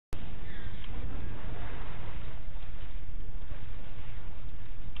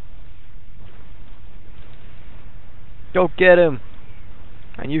Go get him!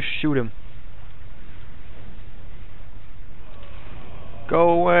 And you shoot him. Go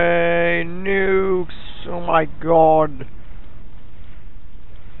away, nukes! Oh my god!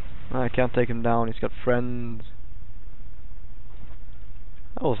 I can't take him down, he's got friends.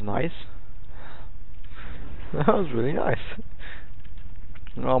 That was nice. That was really nice.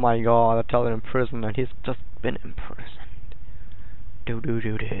 Oh my god, I tell him in prison and he's just been imprisoned. Do.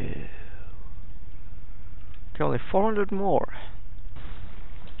 Okay, only 400 more.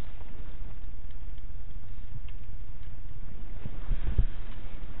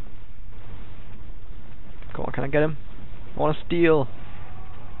 Come on, can I get him? I wanna steal.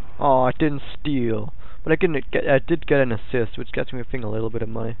 Oh, I didn't steal. But I did get an assist, which gets me a little bit of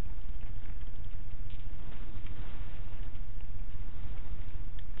money.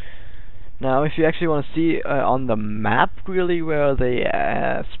 Now, if you actually want to see on the map, really, where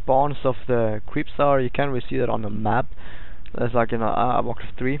the spawns of the creeps are, you can't really see that on the map. That's like in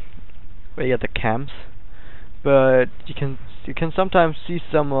Warcraft 3, where you get the camps. But you can sometimes see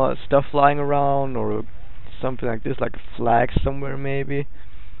some stuff lying around, or something like this, like a flag somewhere maybe,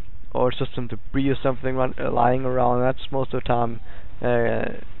 or just some debris or something lying around. That's most of the time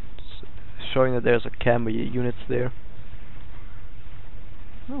showing that there's a camp units there.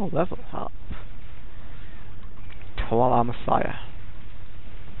 Oh, level up. Twala Messiah.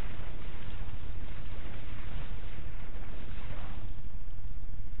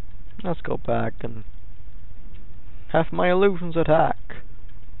 Let's go back and have my illusions attack.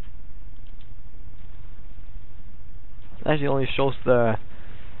 It actually only shows the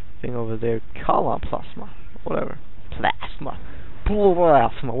thing over there. Column plasma. Whatever. Plasma,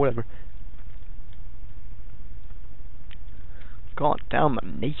 whatever. God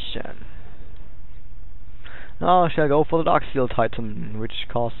damnation. Now I shall go for the Dark Steel Titan, which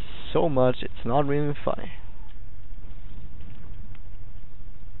costs so much it's not really funny.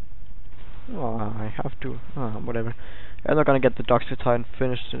 Oh, I have to. Whatever. I'm not gonna get the Dark Steel Titan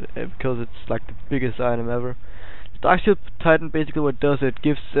finished because it's like the biggest item ever. The Dark Steel Titan basically what it does, it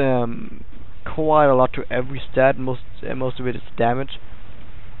gives quite a lot to every stat. Most of it is damage.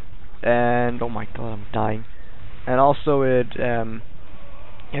 And oh my god, I'm dying. And also it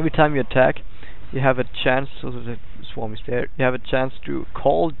every time you attack, you have a chance. So the swarm is there. You have a chance to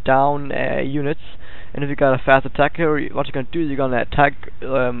call down units, and if you got a fast attacker, what you're gonna do is you're gonna attack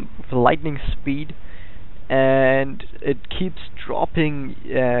with lightning speed, and it keeps dropping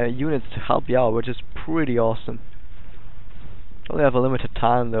units to help you out, which is pretty awesome. You only have a limited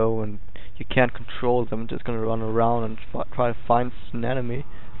time though, and you can't control them. Just gonna run around and try to find an enemy.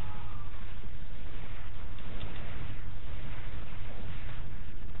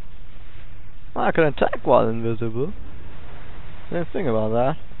 I can attack while invisible. I didn't think about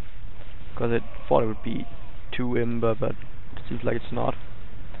that, because it thought it would be too imba, but it seems like it's not.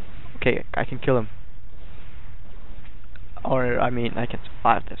 Okay, I can kill him. Or, I mean, I can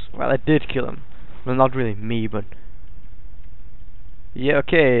survive this. Well, I did kill him. Well, not really me, but... yeah,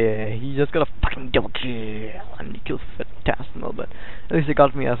 okay, he just got a fucking double kill, and he killed Phantasmal, but at least he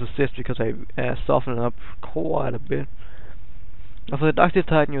got me as assist because I softened it up quite a bit. Now for the Dark Steel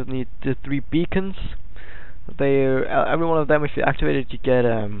Titan you need the 3 beacons. Every one of them, if you activate it, you get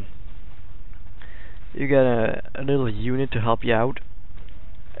a little unit to help you out,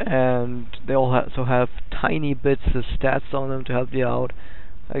 and they all also have tiny bits of stats on them to help you out.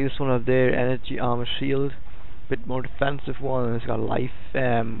 Like this one of their energy, armor, shield, bit more defensive one, and it's got life,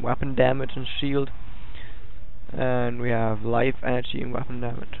 weapon damage and shield, and we have life, energy, and weapon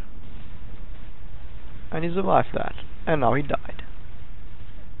damage. And he survived that, and now he died.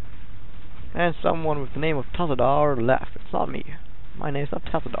 And someone with the name of Tazadar left. It's not me. My name's not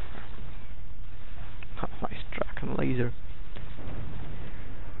Tazadar. Nice track and laser.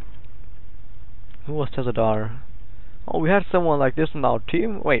 Who was Tazadar? Oh, we had someone like this on our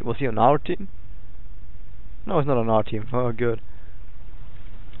team. Wait, was he on our team? No, he's not on our team. Oh, good.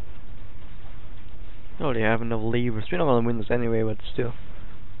 Oh, they have enough levers. We're not gonna win this anyway, but still.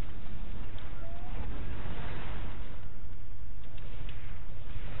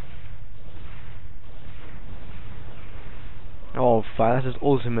 Oh, fine, that's his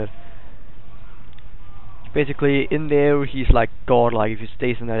ultimate. Basically, in there, he's like godlike if he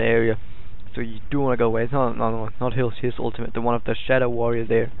stays in that area. So you do want to go away. No, not his ultimate. The one of the Shadow Warrior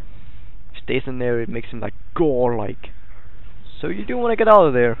there. If he stays in there, it makes him like godlike. So you do want to get out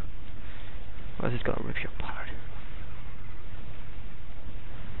of there. Or else he's gonna rip you apart.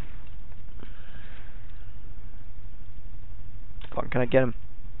 Come on, can I get him?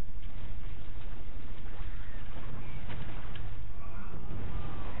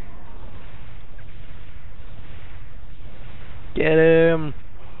 Get him!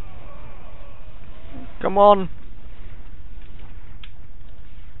 Come on!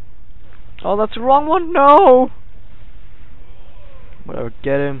 Oh, that's the wrong one! No! Whatever,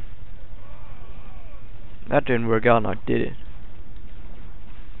 get him. That didn't work out now, did it?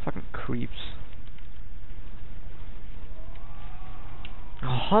 Fucking creeps.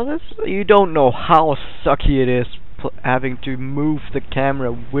 Oh, this, you don't know how sucky it is having to move the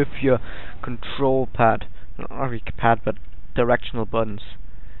camera with your control pad. Not your pad, but directional buttons.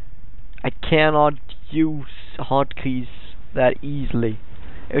 I cannot use hotkeys that easily.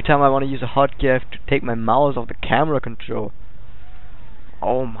 Every time I want to use a hotkey, I have to take my mouse off the camera control.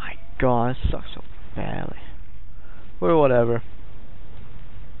 Oh my god, this sucks so badly. Well, whatever.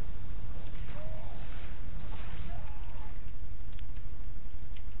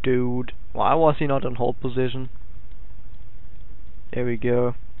 Dude, why was he not in hold position? There we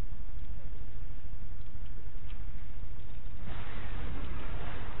go.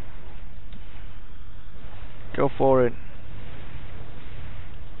 Go for it.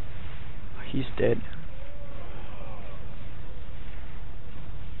 He's dead.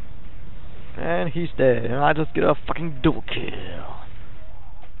 And he's dead. And I just get a fucking double kill.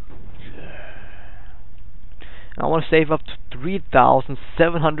 I want to save up to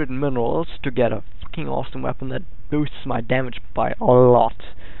 3,700 minerals to get a fucking awesome weapon that boosts my damage by a lot.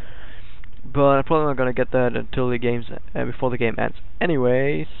 But I'm probably not gonna get that until the game's before the game ends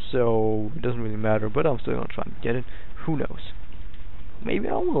anyway, so it doesn't really matter. But I'm still gonna try and get it. Who knows? Maybe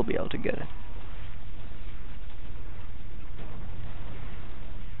I will be able to get it.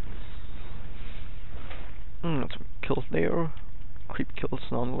 Some kills there. Creep kills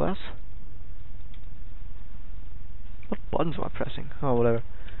nonetheless. What buttons am I pressing? Oh, whatever.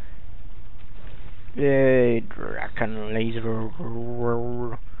 Yay, Dragon Laser.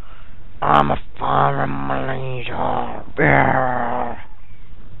 I'm a fire laser.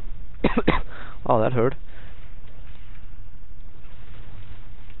 Oh, that hurt.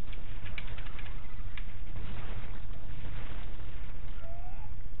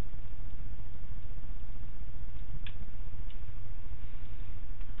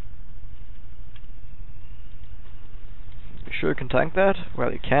 Sure you can tank that?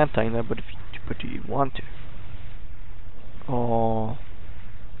 Well, you can't tank that, but do you want to? Oh,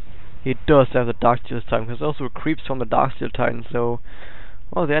 he does have the Darksteel this time, because also creeps from the Darksteel Titan. So,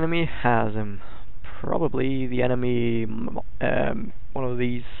 well, the enemy has him. Probably the enemy, one of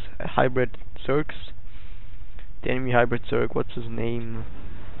these hybrid Zergs. The enemy hybrid Zerg. What's his name?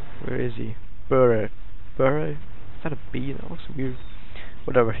 Where is he? Burre. Burre? Is that a B? That looks weird.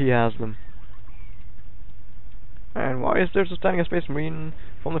 Whatever. He has them. And why is there a standing a Space Marine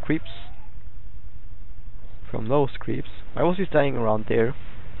from the creeps? From those creeps? Why was he standing around there?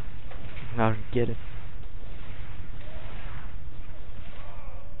 I don't get it.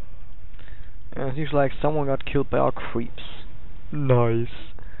 And it seems like someone got killed by our creeps. Nice.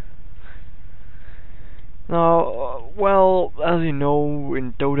 Now, well, as you know,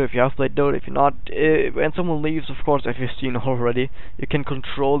 in Dota, if you have played Dota, if you're not, when someone leaves, of course, if you've seen already, you can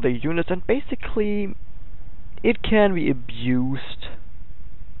control their units, and basically it can be abused.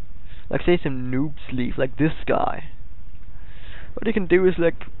 Like, say some noobs leave, like this guy. What you can do is,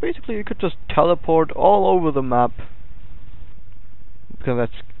 like, basically you could just teleport all over the map. Because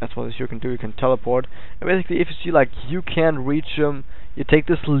that's what you can do, you can teleport. And basically, if you see, like, you can't reach him, you take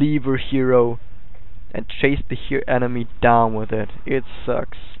this lever hero and chase the enemy down with it. It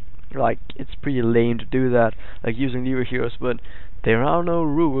sucks. Like, it's pretty lame to do that, like using lever heroes, but there are no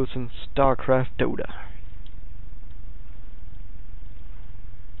rules in Starcraft Dota.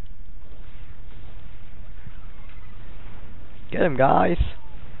 Get him, guys.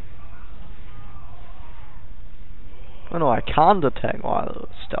 Oh no, I can't attack while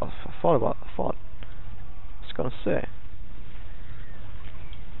stealth. I thought I was gonna say.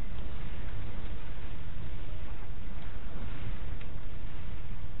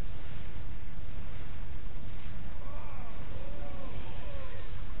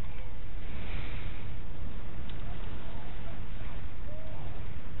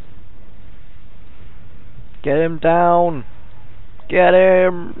 Get him down! Get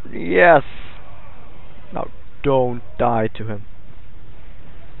him! Yes! Now don't die to him.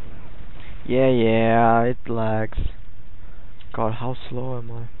 Yeah, it lags. God, how slow am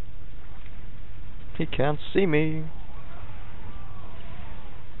I? He can't see me.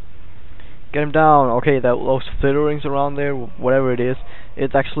 Get him down! Okay, those flitterings around there, whatever it is,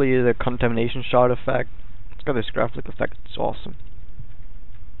 it's actually the contamination shard effect. It's got this graphic effect, it's awesome.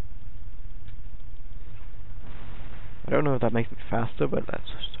 I don't know if that makes me faster, but let's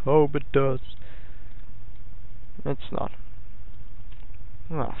just hope it does. It's not.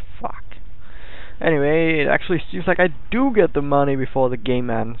 Oh, fuck. Anyway, it actually seems like I do get the money before the game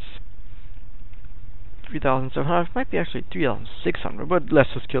ends. 3,700, might be actually 3,600, but let's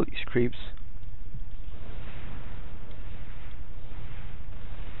just kill these creeps.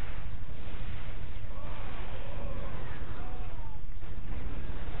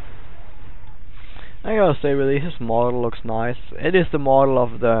 I gotta say, really, his model looks nice. It is the model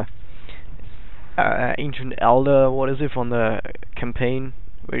of the Ancient Elder, what is it, from the campaign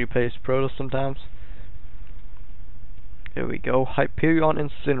where you play as Protoss sometimes. There we go, Hyperion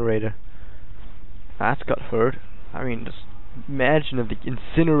Incinerator. That's got hurt. I mean, just imagine the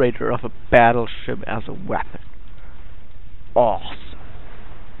incinerator of a battleship as a weapon. Awesome.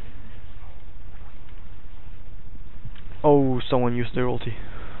 Oh, someone used their ulti.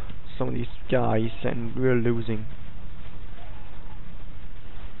 Some of these guys, and we're losing.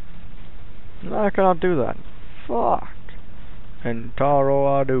 No, I cannot do that. Fuck. And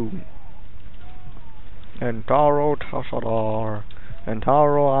Taro Adu. And Taro Tashadar. And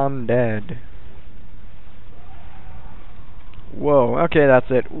Taro I'm dead. Whoa, okay, that's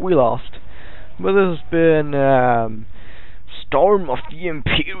it. We lost. But this has been Storm of the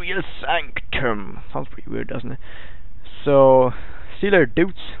Imperial Sanctum. Sounds pretty weird, doesn't it? So, see you later,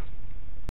 dudes.